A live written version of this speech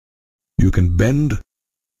you can bend,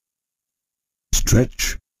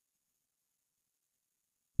 stretch,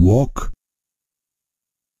 walk,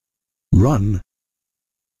 run,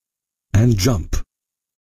 and jump.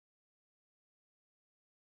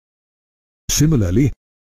 Similarly,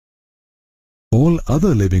 all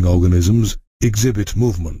other living organisms exhibit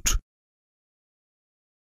movement,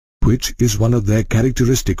 which is one of their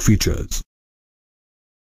characteristic features.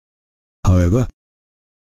 However,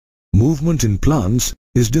 movement in plants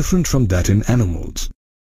is different from that in animals.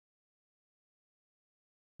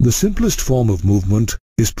 The simplest form of movement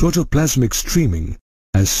is protoplasmic streaming,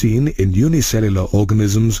 as seen in unicellular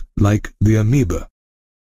organisms like the amoeba.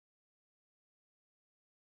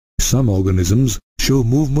 Some organisms show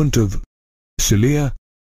movement of cilia,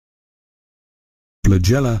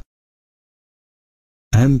 flagella,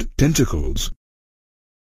 and tentacles,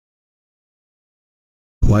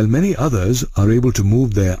 while many others are able to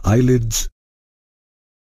move their eyelids,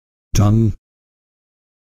 tongue,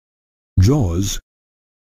 jaws,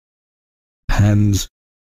 hands,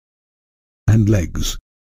 and legs.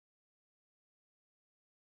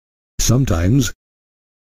 Sometimes,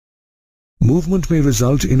 movement may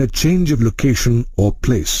result in a change of location or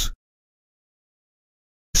place.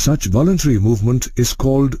 Such voluntary movement is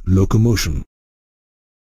called locomotion.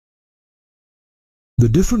 The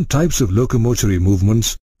different types of locomotory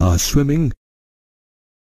movements are swimming,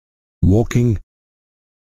 walking,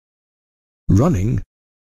 running,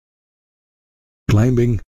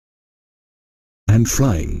 climbing, and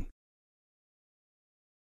flying.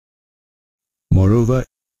 Moreover,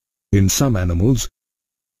 in some animals,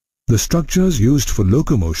 the structures used for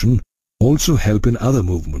locomotion also help in other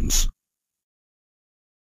movements.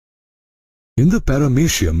 In the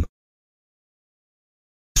paramecium,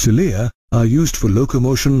 cilia are used for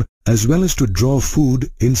locomotion as well as to draw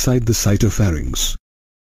food inside the cytopharynx.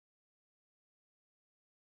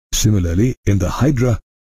 Similarly, in the hydra,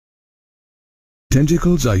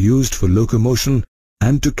 tentacles are used for locomotion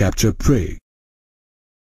and to capture prey.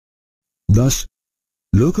 Thus,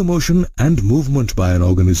 locomotion and movement by an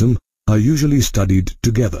organism are usually studied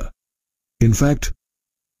together. In fact,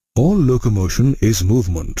 all locomotion is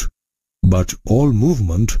movement, but all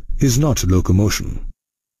movement is not locomotion.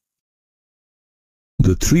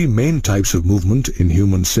 The three main types of movement in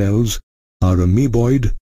human cells are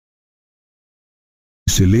amoeboid,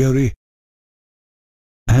 ciliary,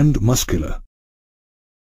 and muscular.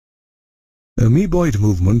 Amoeboid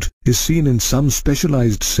movement is seen in some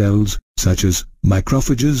specialized cells such as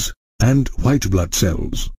macrophages and white blood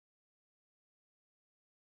cells.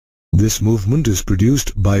 This movement is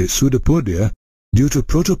produced by pseudopodia due to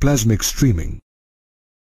protoplasmic streaming.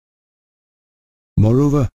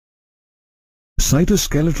 Moreover,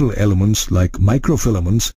 cytoskeletal elements like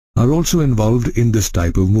microfilaments are also involved in this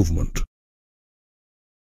type of movement.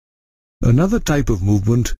 Another type of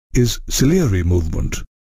movement is ciliary movement,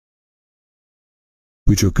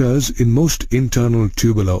 which occurs in most internal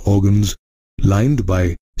tubular organs lined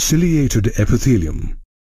by ciliated epithelium.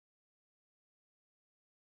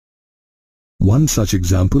 One such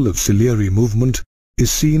example of ciliary movement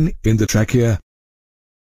is seen in the trachea,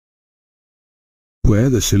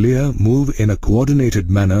 where the cilia move in a coordinated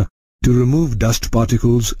manner to remove dust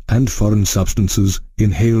particles and foreign substances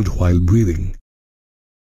inhaled while breathing.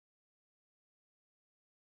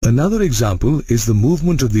 Another example is the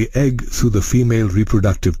movement of the egg through the female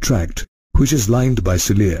reproductive tract, which is lined by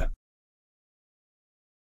cilia.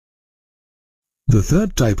 The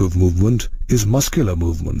third type of movement is muscular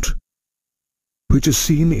movement, which is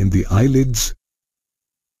seen in the eyelids,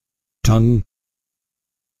 tongue,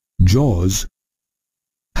 jaws,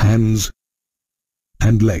 hands,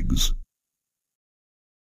 and legs.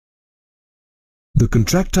 The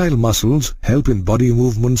contractile muscles help in body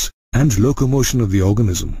movements and locomotion of the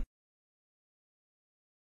organism.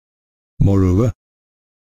 Moreover,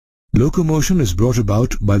 locomotion is brought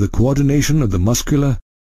about by the coordination of the muscular,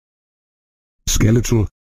 skeletal,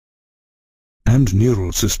 and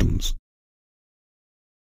neural systems.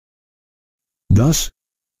 Thus,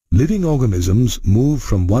 living organisms move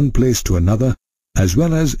from one place to another as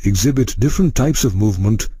well as exhibit different types of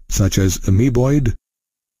movement such as amoeboid,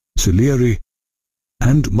 ciliary,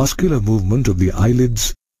 and muscular movement of the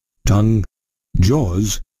eyelids, tongue,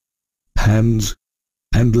 jaws, hands,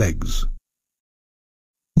 and legs.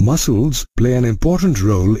 Muscles play an important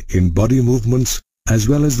role in body movements as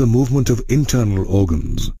well as the movement of internal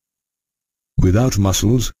organs. Without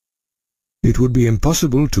muscles, it would be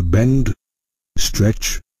impossible to bend,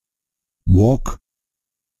 stretch, walk,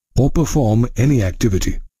 or perform any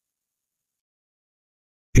activity.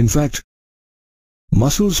 In fact,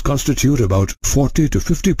 muscles constitute about 40 to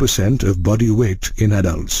 50% of body weight in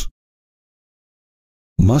adults.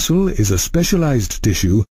 Muscle is a specialized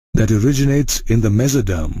tissue that originates in the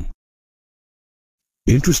mesoderm.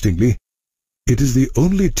 Interestingly, it is the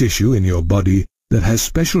only tissue in your body that has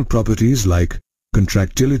special properties like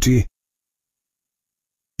contractility,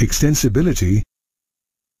 extensibility,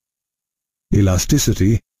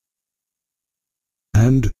 elasticity,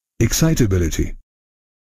 and excitability.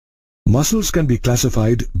 Muscles can be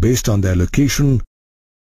classified based on their location,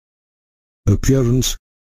 appearance,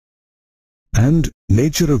 and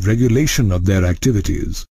nature of regulation of their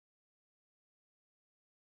activities.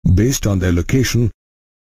 Based on their location,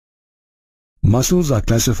 muscles are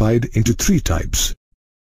classified into three types,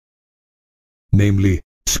 namely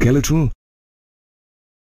skeletal,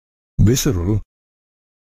 visceral,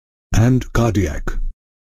 and cardiac.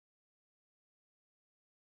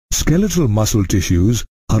 Skeletal muscle tissues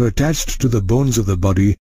are attached to the bones of the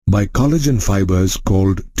body by collagen fibers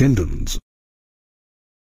called tendons.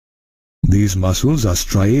 These muscles are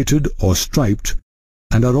striated or striped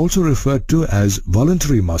and are also referred to as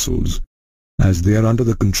voluntary muscles, as they are under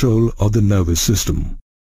the control of the nervous system.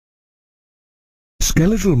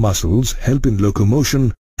 Skeletal muscles help in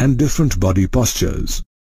locomotion and different body postures.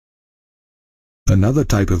 Another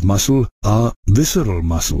type of muscle are visceral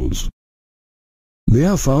muscles. They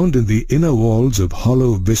are found in the inner walls of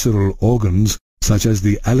hollow visceral organs such as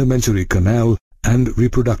the alimentary canal and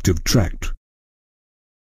reproductive tract.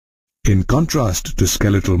 In contrast to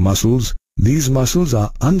skeletal muscles, these muscles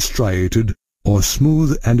are unstriated or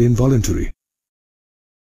smooth and involuntary.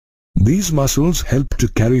 These muscles help to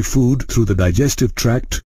carry food through the digestive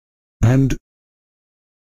tract and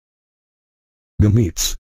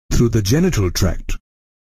gametes through the genital tract.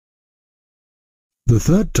 The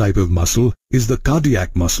third type of muscle is the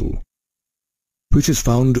cardiac muscle, which is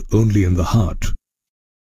found only in the heart.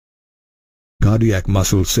 Cardiac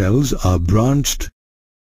muscle cells are branched,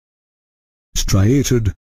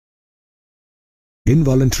 striated,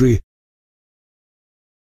 involuntary,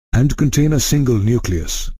 and contain a single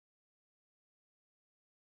nucleus.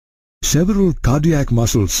 Several cardiac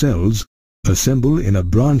muscle cells assemble in a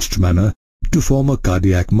branched manner to form a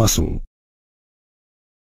cardiac muscle.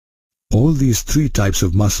 All these three types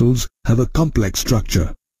of muscles have a complex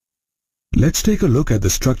structure. Let's take a look at the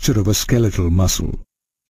structure of a skeletal muscle.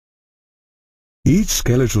 Each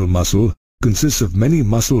skeletal muscle consists of many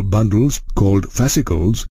muscle bundles called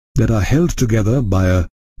fascicles that are held together by a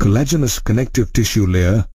collagenous connective tissue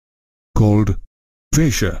layer called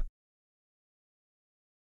fascia.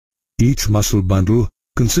 Each muscle bundle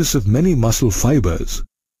consists of many muscle fibers,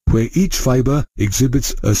 where each fiber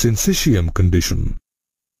exhibits a syncytium condition,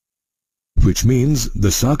 which means the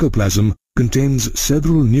sarcoplasm contains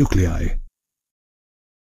several nuclei.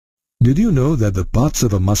 Did you know that the parts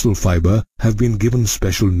of a muscle fiber have been given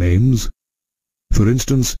special names? For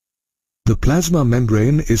instance, the plasma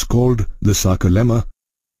membrane is called the sarcolemma,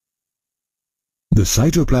 the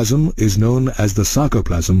cytoplasm is known as the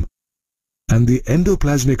sarcoplasm, and the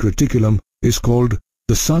endoplasmic reticulum is called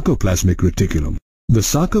the sarcoplasmic reticulum. The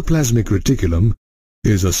sarcoplasmic reticulum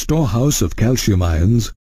is a storehouse of calcium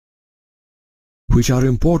ions which are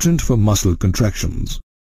important for muscle contractions.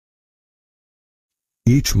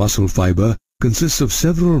 Each muscle fiber consists of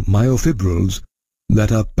several myofibrils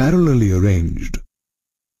that are parallelly arranged.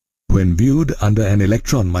 When viewed under an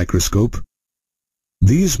electron microscope,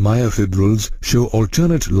 these myofibrils show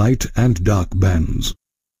alternate light and dark bands.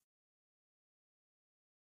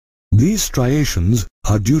 These striations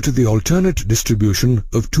are due to the alternate distribution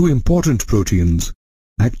of two important proteins,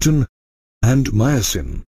 actin and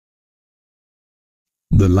myosin.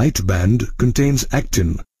 The light band contains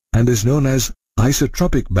actin and is known as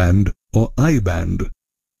isotropic band or I band,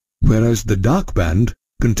 whereas the dark band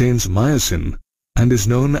contains myosin and is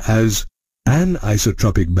known as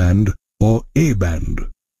anisotropic band or A band.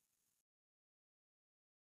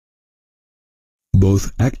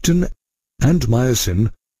 Both actin and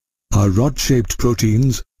myosin are rod-shaped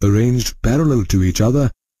proteins arranged parallel to each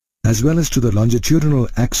other as well as to the longitudinal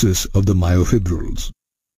axis of the myofibrils.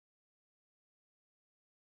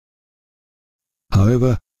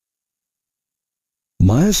 However,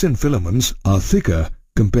 myosin filaments are thicker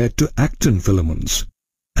compared to actin filaments,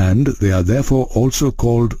 and they are therefore also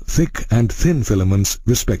called thick and thin filaments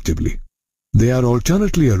respectively. They are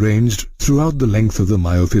alternately arranged throughout the length of the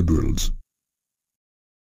myofibrils.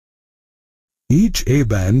 Each A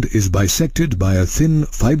band is bisected by a thin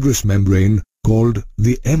fibrous membrane called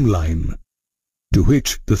the M line, to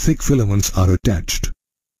which the thick filaments are attached.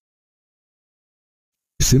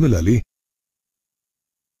 Similarly,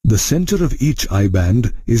 the center of each I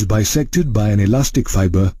band is bisected by an elastic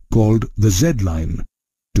fiber called the Z line,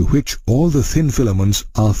 to which all the thin filaments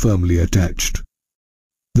are firmly attached.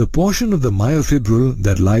 The portion of the myofibril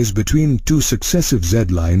that lies between two successive Z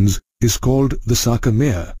lines is called the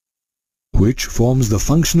sarcomere, which forms the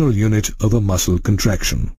functional unit of a muscle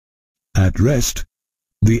contraction. At rest,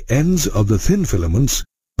 the ends of the thin filaments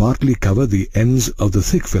partly cover the ends of the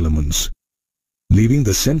thick filaments, leaving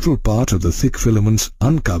the central part of the thick filaments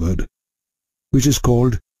uncovered, which is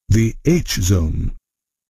called the H zone.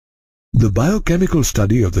 The biochemical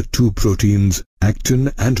study of the two proteins,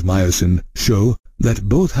 actin and myosin, show that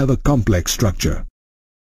both have a complex structure.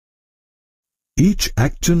 Each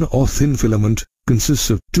actin or thin filament consists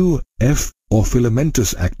of two F or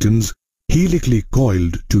filamentous actins helically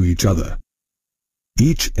coiled to each other.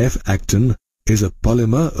 Each F actin is a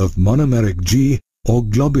polymer of monomeric G or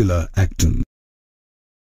globular actin.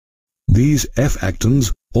 These F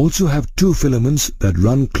actins also have two filaments that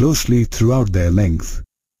run closely throughout their length.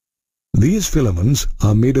 These filaments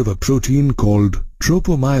are made of a protein called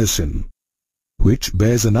tropomyosin, which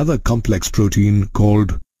bears another complex protein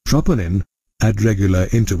called troponin at regular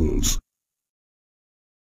intervals.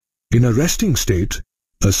 In a resting state,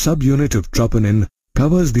 a subunit of troponin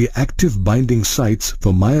covers the active binding sites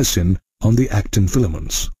for myosin on the actin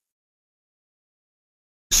filaments.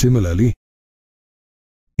 Similarly,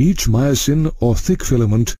 each myosin or thick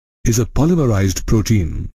filament is a polymerized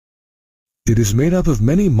protein. It is made up of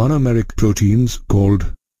many monomeric proteins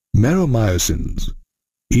called meromyosins.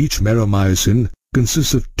 Each meromyosin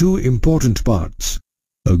consists of two important parts,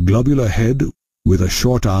 a globular head with a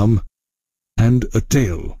short arm and a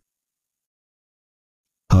tail.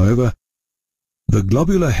 However, the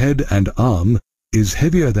globular head and arm is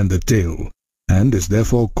heavier than the tail and is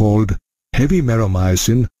therefore called heavy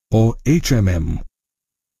meromyosin or HMM,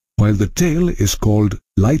 while the tail is called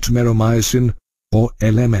light meromyosin or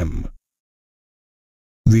LMM.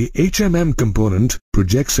 The HMM component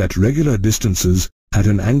projects at regular distances at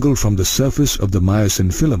an angle from the surface of the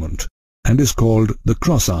myosin filament and is called the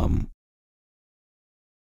cross-arm.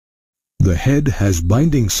 The head has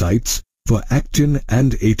binding sites for actin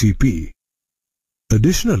and ATP.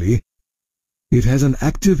 Additionally, it has an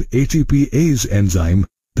active ATPase enzyme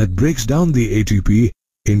that breaks down the ATP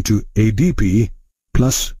into ADP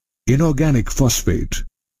plus inorganic phosphate,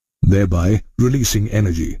 thereby releasing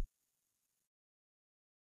energy.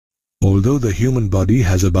 Although the human body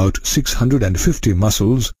has about 650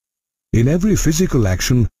 muscles, in every physical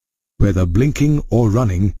action, whether blinking or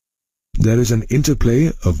running, there is an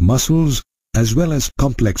interplay of muscles as well as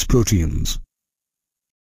complex proteins.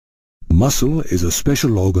 Muscle is a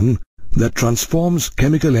special organ that transforms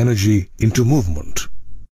chemical energy into movement.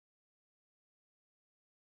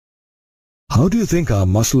 How do you think our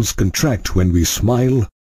muscles contract when we smile,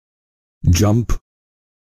 jump,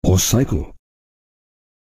 or cycle?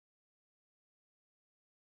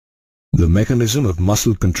 The mechanism of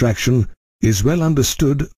muscle contraction is well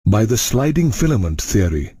understood by the sliding filament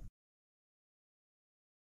theory.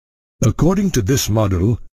 According to this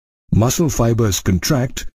model, muscle fibers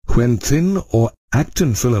contract when thin or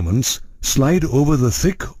actin filaments slide over the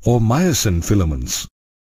thick or myosin filaments.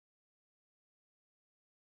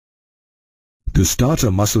 To start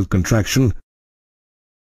a muscle contraction,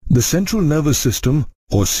 the central nervous system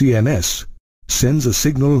or CNS sends a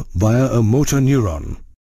signal via a motor neuron.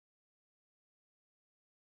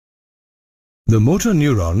 The motor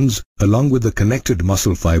neurons, along with the connected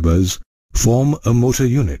muscle fibers, form a motor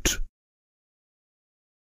unit.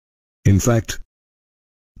 In fact,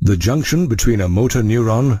 the junction between a motor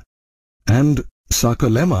neuron and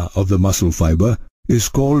sarcolemma of the muscle fiber is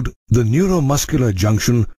called the neuromuscular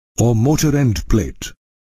junction or motor end plate.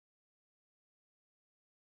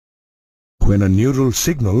 When a neural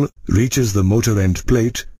signal reaches the motor end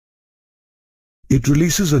plate, it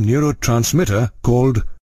releases a neurotransmitter called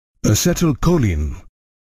acetylcholine.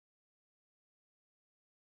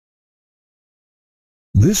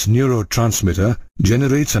 This neurotransmitter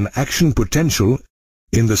generates an action potential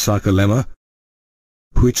in the sarcolemma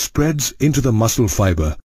which spreads into the muscle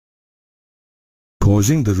fiber,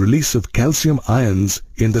 causing the release of calcium ions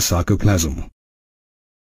in the sarcoplasm.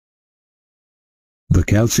 The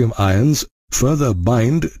calcium ions further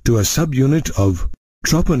bind to a subunit of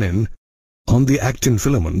troponin on the actin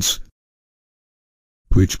filaments,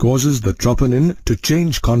 which causes the troponin to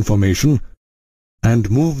change conformation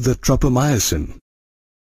and move the tropomyosin.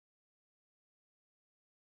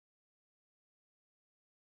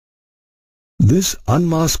 This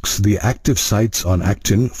unmasks the active sites on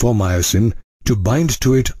actin for myosin to bind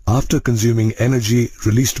to it after consuming energy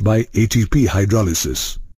released by ATP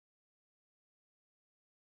hydrolysis.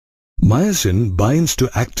 Myosin binds to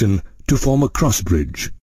actin to form a cross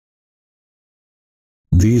bridge.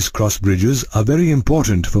 These cross bridges are very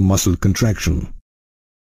important for muscle contraction.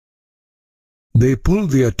 they pull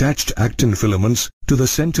the attached actin filaments to the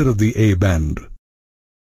center of the A band.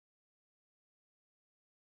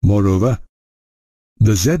 Moreover,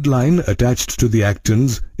 the Z line attached to the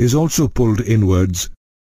actins is also pulled inwards,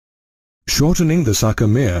 shortening the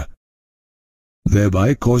sarcomere,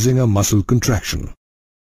 thereby causing a muscle contraction.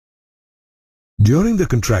 During the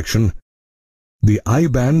contraction, the I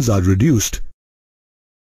bands are reduced,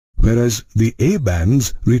 whereas the A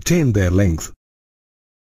bands retain their length.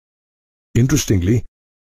 Interestingly,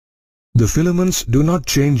 the filaments do not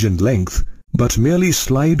change in length, but merely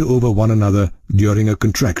slide over one another during a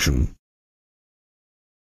contraction.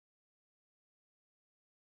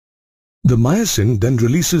 The myosin then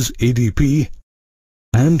releases ADP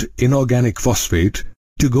and inorganic phosphate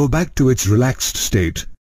to go back to its relaxed state,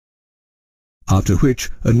 after which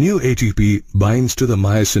a new ATP binds to the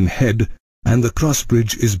myosin head and the cross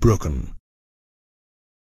bridge is broken.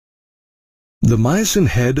 The myosin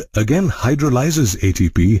head again hydrolyzes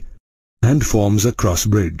ATP and forms a cross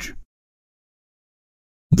bridge.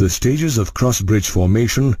 The stages of cross bridge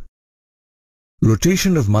formation,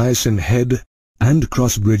 rotation of myosin head and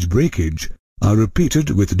cross bridge breakage are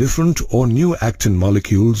repeated with different or new actin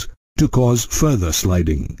molecules to cause further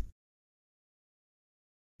sliding.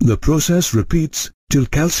 The process repeats till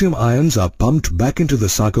calcium ions are pumped back into the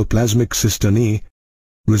sarcoplasmic cisternae,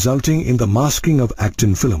 resulting in the masking of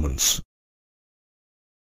actin filaments.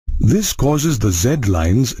 This causes the Z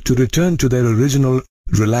lines to return to their original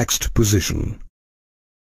relaxed position.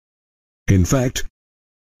 In fact,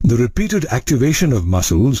 the repeated activation of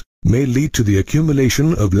muscles may lead to the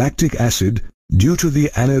accumulation of lactic acid due to the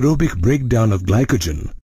anaerobic breakdown of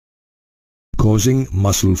glycogen, causing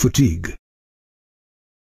muscle fatigue.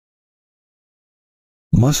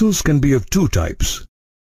 Muscles can be of two types.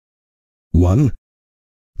 1.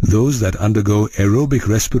 Those that undergo aerobic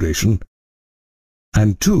respiration,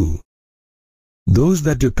 and 2. Those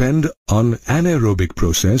that depend on anaerobic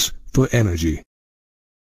process for energy.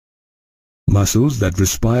 Muscles that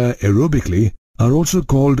respire aerobically are also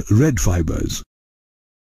called red fibers.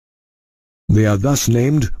 They are thus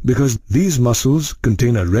named because these muscles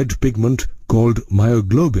contain a red pigment called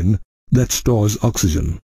myoglobin that stores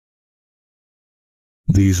oxygen.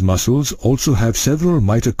 These muscles also have several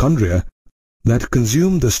mitochondria that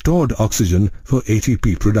consume the stored oxygen for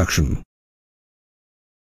ATP production.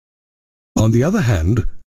 On the other hand,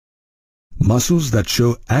 muscles that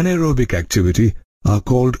show anaerobic activity are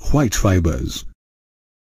called white fibers.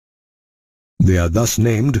 They are thus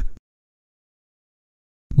named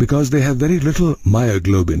because they have very little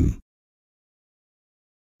myoglobin.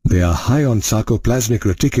 They are high on sarcoplasmic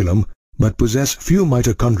reticulum but possess few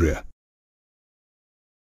mitochondria.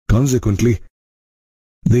 Consequently,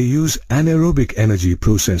 they use anaerobic energy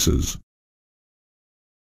processes.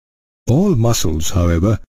 All muscles,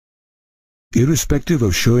 however, irrespective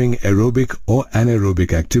of showing aerobic or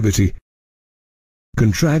anaerobic activity,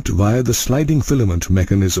 contract via the sliding filament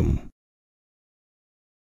mechanism.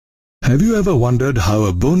 Have you ever wondered how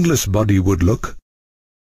a boneless body would look?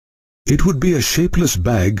 It would be a shapeless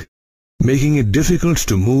bag, making it difficult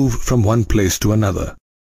to move from one place to another.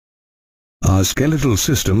 Our skeletal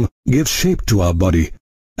system gives shape to our body,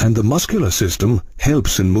 and the muscular system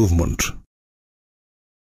helps in movement.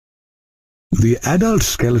 The adult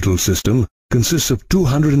skeletal system consists of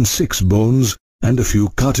 206 bones and a few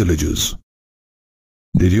cartilages.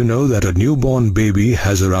 Did you know that a newborn baby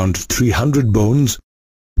has around 300 bones,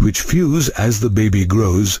 which fuse as the baby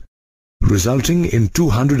grows, resulting in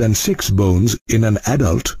 206 bones in an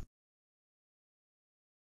adult?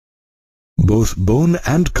 Both bone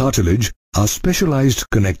and cartilage are specialized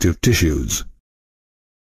connective tissues.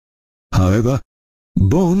 However,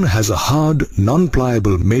 bone has a hard,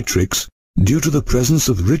 non-pliable matrix due to the presence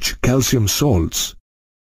of rich calcium salts,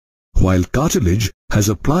 while cartilage has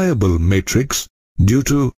a pliable matrix due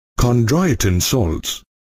to chondroitin salts.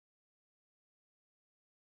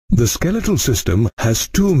 The skeletal system has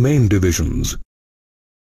two main divisions,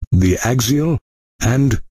 the axial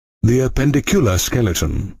and the appendicular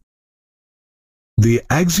skeleton. The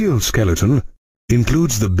axial skeleton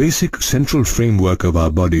includes the basic central framework of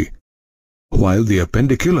our body, while the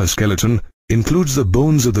appendicular skeleton includes the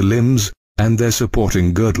bones of the limbs and their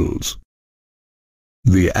supporting girdles.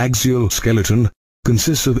 The axial skeleton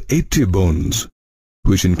consists of 80 bones,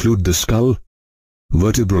 which include the skull,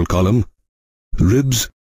 vertebral column, ribs,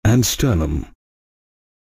 and sternum.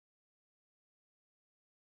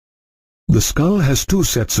 The skull has two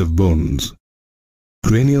sets of bones,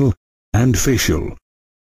 cranial and facial.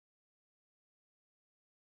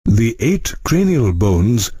 The 8 cranial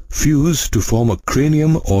bones fuse to form a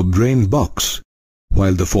cranium or brain box,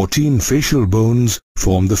 while the 14 facial bones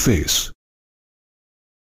form the face.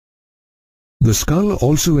 The skull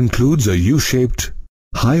also includes a U-shaped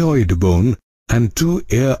hyoid bone and 2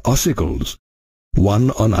 ear ossicles,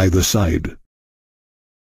 one on either side.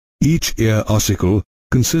 Each ear ossicle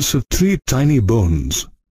consists of 3 tiny bones: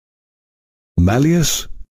 malleus,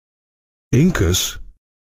 incus,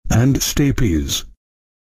 and stapes.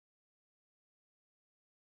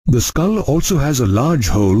 The skull also has a large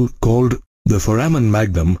hole called the foramen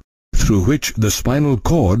magnum, through which the spinal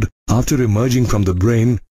cord, after emerging from the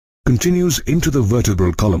brain, continues into the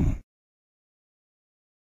vertebral column.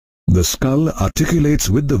 The skull articulates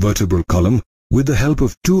with the vertebral column with the help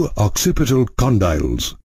of 2 occipital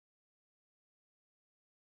condyles.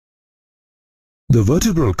 The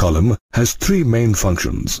vertebral column has 3 main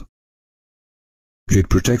functions. It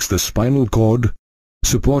protects the spinal cord,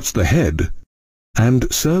 supports the head,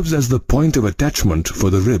 and serves as the point of attachment for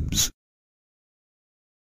the ribs.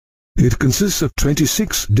 It consists of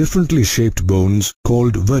 26 differently shaped bones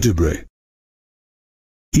called vertebrae.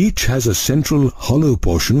 Each has a central hollow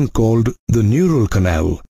portion called the neural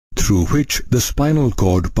canal, through which the spinal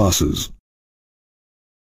cord passes.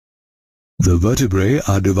 The vertebrae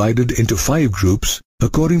are divided into 5 groups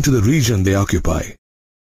according to the region they occupy.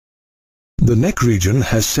 The neck region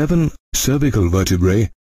has 7 cervical vertebrae,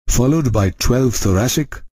 followed by 12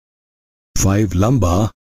 thoracic, 5 lumbar,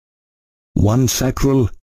 1 sacral,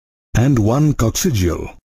 and 1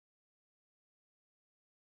 coccygeal.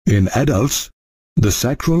 In adults, the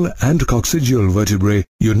sacral and coccygeal vertebrae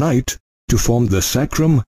unite to form the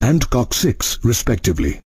sacrum and coccyx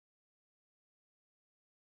respectively.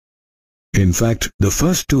 In fact, the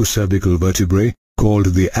first 2 cervical vertebrae, called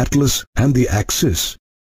the atlas and the axis,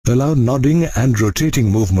 allow nodding and rotating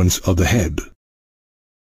movements of the head.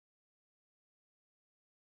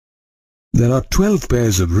 There are 12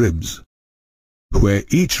 pairs of ribs, where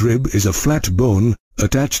each rib is a flat bone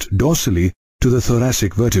attached dorsally to the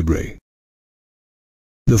thoracic vertebrae.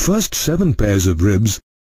 The first 7 pairs of ribs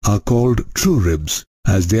are called true ribs,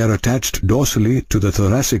 as they are attached dorsally to the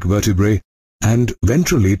thoracic vertebrae and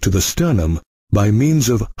ventrally to the sternum by means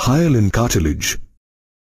of hyaline cartilage.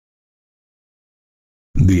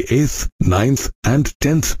 The 8th, 9th, and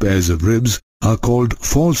 10th pairs of ribs are called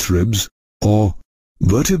false ribs or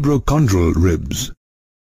vertebrochondral ribs.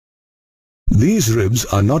 These ribs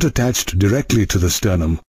are not attached directly to the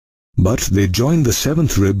sternum, but they join the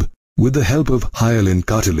 7th rib with the help of hyaline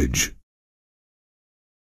cartilage.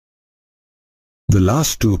 The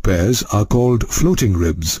last 2 pairs are called floating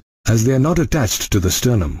ribs, as they are not attached to the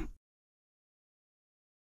sternum.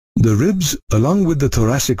 The ribs, along with the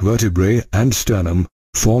thoracic vertebrae and sternum,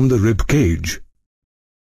 form the rib cage,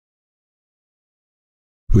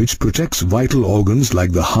 which protects vital organs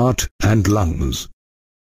like the heart and lungs.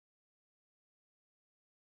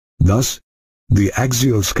 Thus, the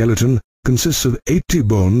axial skeleton consists of 80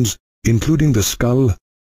 bones, including the skull,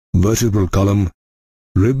 vertebral column,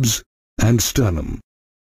 ribs, and sternum.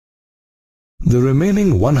 The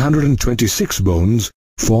remaining 126 bones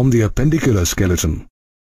form the appendicular skeleton,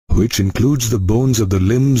 which includes the bones of the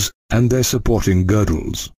limbs and their supporting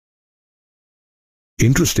girdles.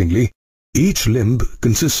 Interestingly, each limb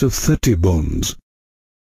consists of 30 bones.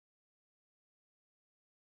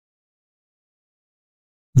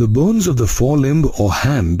 The bones of the forelimb or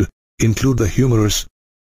hand include the humerus,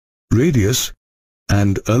 radius,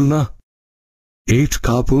 and ulna, 8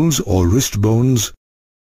 carpals or wrist bones,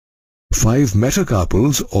 5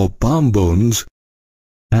 metacarpals or palm bones,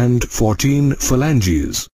 and 14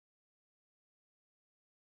 phalanges.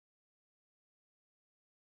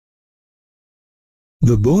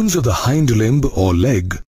 The bones of the hind limb or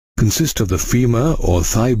leg consist of the femur or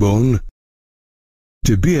thigh bone,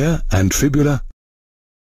 tibia and fibula,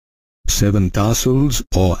 7 tarsals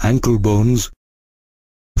or ankle bones,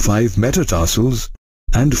 5 metatarsals,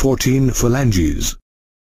 and 14 phalanges.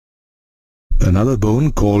 Another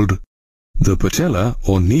bone called the patella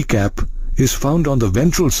or kneecap is found on the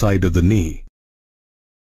ventral side of the knee.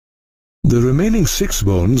 The remaining 6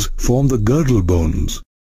 bones form the girdle bones,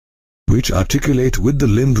 which articulate with the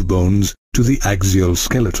limb bones to the axial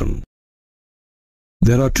skeleton.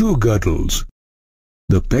 There are 2 girdles,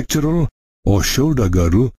 the pectoral or shoulder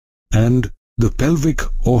girdle and the pelvic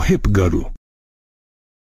or hip girdle.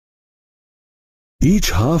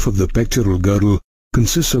 Each half of the pectoral girdle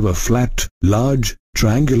consists of a flat, large,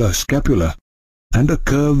 triangular scapula and a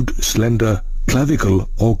curved, slender clavicle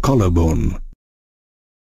or collarbone.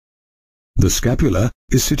 The scapula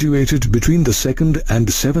is situated between the 2nd and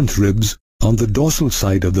 7th ribs on the dorsal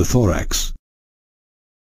side of the thorax.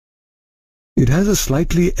 It has a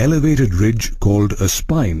slightly elevated ridge called a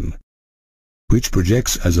spine, which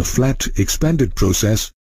projects as a flat, expanded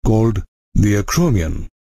process called the acromion.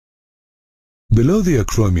 Below the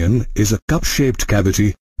acromion is a cup-shaped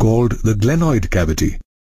cavity called the glenoid cavity,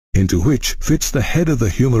 into which fits the head of the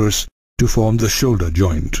humerus to form the shoulder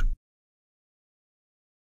joint.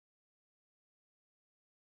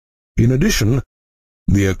 In addition,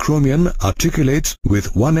 the acromion articulates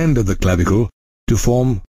with one end of the clavicle to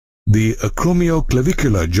form the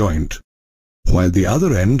acromioclavicular joint, while the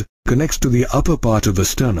other end connects to the upper part of the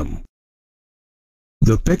sternum.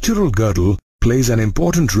 The pectoral girdle plays an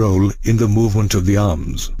important role in the movement of the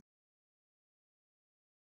arms.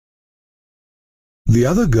 The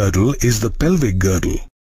other girdle is the pelvic girdle,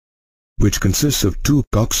 which consists of two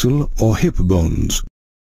coxal or hip bones.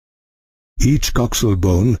 Each coxal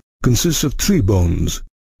bone consists of three bones: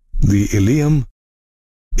 the ilium,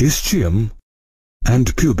 ischium,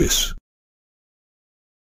 and pubis.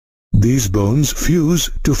 These bones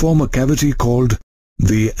fuse to form a cavity called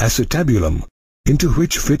the acetabulum, into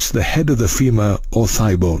which fits the head of the femur or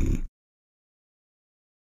thigh bone.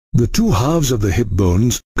 The two halves of the hip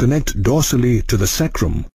bones connect dorsally to the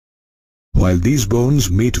sacrum, while these bones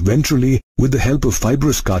meet ventrally with the help of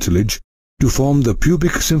fibrous cartilage to form the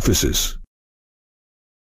pubic symphysis.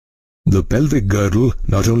 The pelvic girdle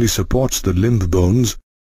not only supports the limb bones,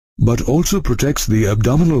 but also protects the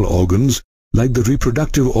abdominal organs like the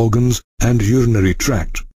reproductive organs and urinary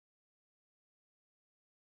tract.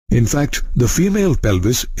 In fact, the female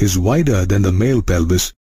pelvis is wider than the male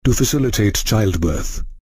pelvis to facilitate childbirth.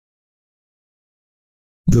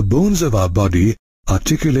 The bones of our body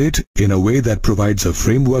articulate in a way that provides a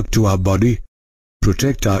framework to our body,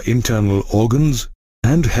 protect our internal organs,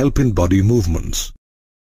 and help in body movements.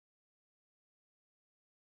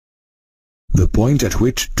 The point at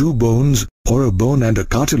which two bones or a bone and a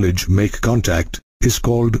cartilage make contact is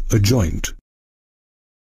called a joint.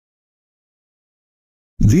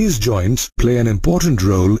 These joints play an important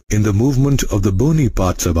role in the movement of the bony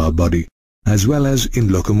parts of our body, as well as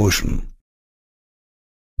in locomotion.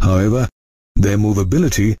 However, their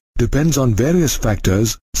movability depends on various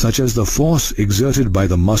factors such as the force exerted by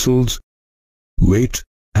the muscles, weight,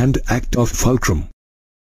 and act of fulcrum,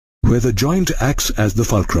 where the joint acts as the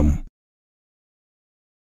fulcrum.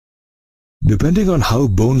 Depending on how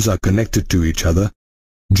bones are connected to each other,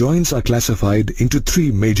 joints are classified into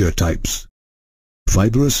three major types: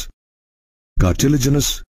 fibrous,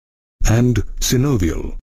 cartilaginous, and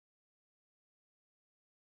synovial.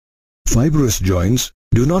 Fibrous joints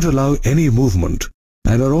do not allow any movement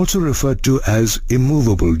and are also referred to as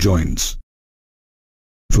immovable joints.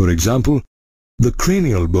 For example, the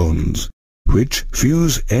cranial bones, which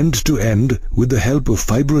fuse end to end with the help of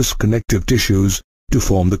fibrous connective tissues to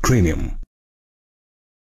form the cranium.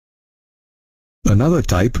 Another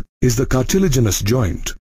type is the cartilaginous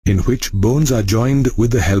joint, in which bones are joined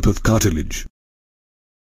with the help of cartilage.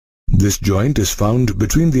 This joint is found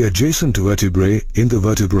between the adjacent vertebrae in the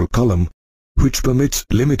vertebral column, which permits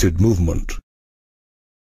limited movement.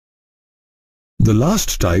 The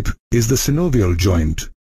last type is the synovial joint,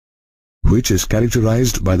 which is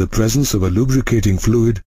characterized by the presence of a lubricating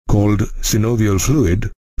fluid called synovial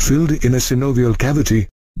fluid filled in a synovial cavity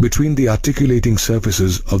between the articulating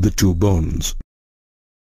surfaces of the two bones.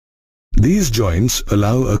 These joints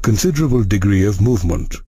allow a considerable degree of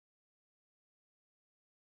movement.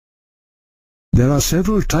 There are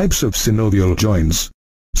several types of synovial joints,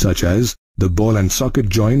 such as the ball and socket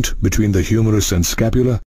joint between the humerus and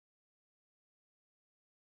scapula,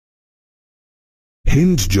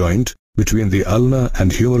 hinge joint between the ulna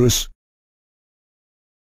and humerus,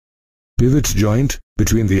 pivot joint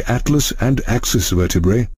between the atlas and axis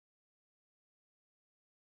vertebrae,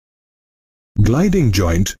 gliding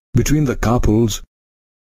joint between the carpals,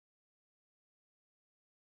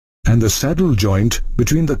 and the saddle joint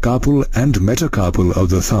between the carpal and metacarpal of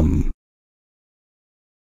the thumb.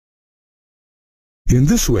 In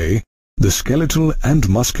this way, the skeletal and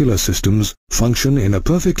muscular systems function in a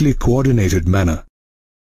perfectly coordinated manner.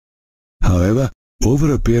 However,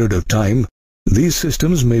 over a period of time, these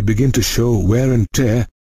systems may begin to show wear and tear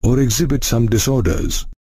or exhibit some disorders.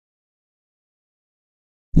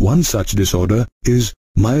 One such disorder is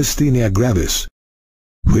myasthenia gravis,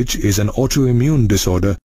 which is an autoimmune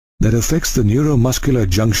disorder that affects the neuromuscular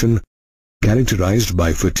junction characterized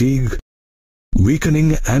by fatigue,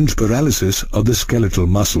 weakening and paralysis of the skeletal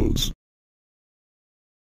muscles.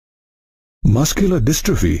 Muscular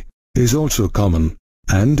dystrophy is also common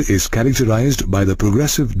and is characterized by the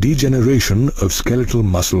progressive degeneration of skeletal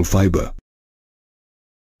muscle fiber.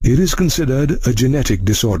 It is considered a genetic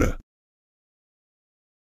disorder.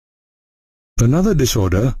 Another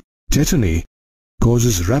disorder, tetany,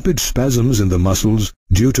 causes rapid spasms in the muscles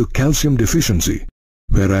due to calcium deficiency,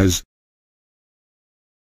 whereas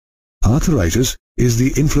Arthritis is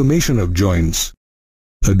the inflammation of joints,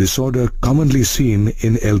 a disorder commonly seen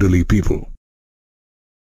in elderly people.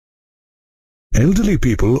 Elderly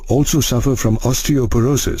people also suffer from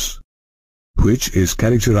osteoporosis, which is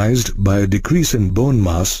characterized by a decrease in bone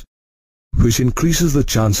mass, which increases the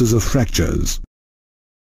chances of fractures.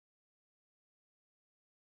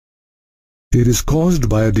 It is caused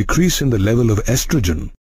by a decrease in the level of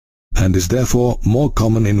estrogen and is therefore more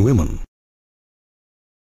common in women.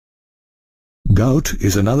 Gout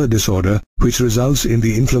is another disorder which results in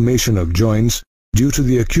the inflammation of joints due to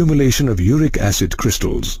the accumulation of uric acid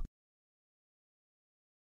crystals.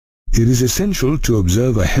 It is essential to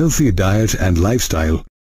observe a healthy diet and lifestyle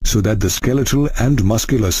so that the skeletal and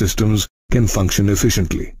muscular systems can function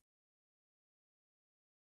efficiently.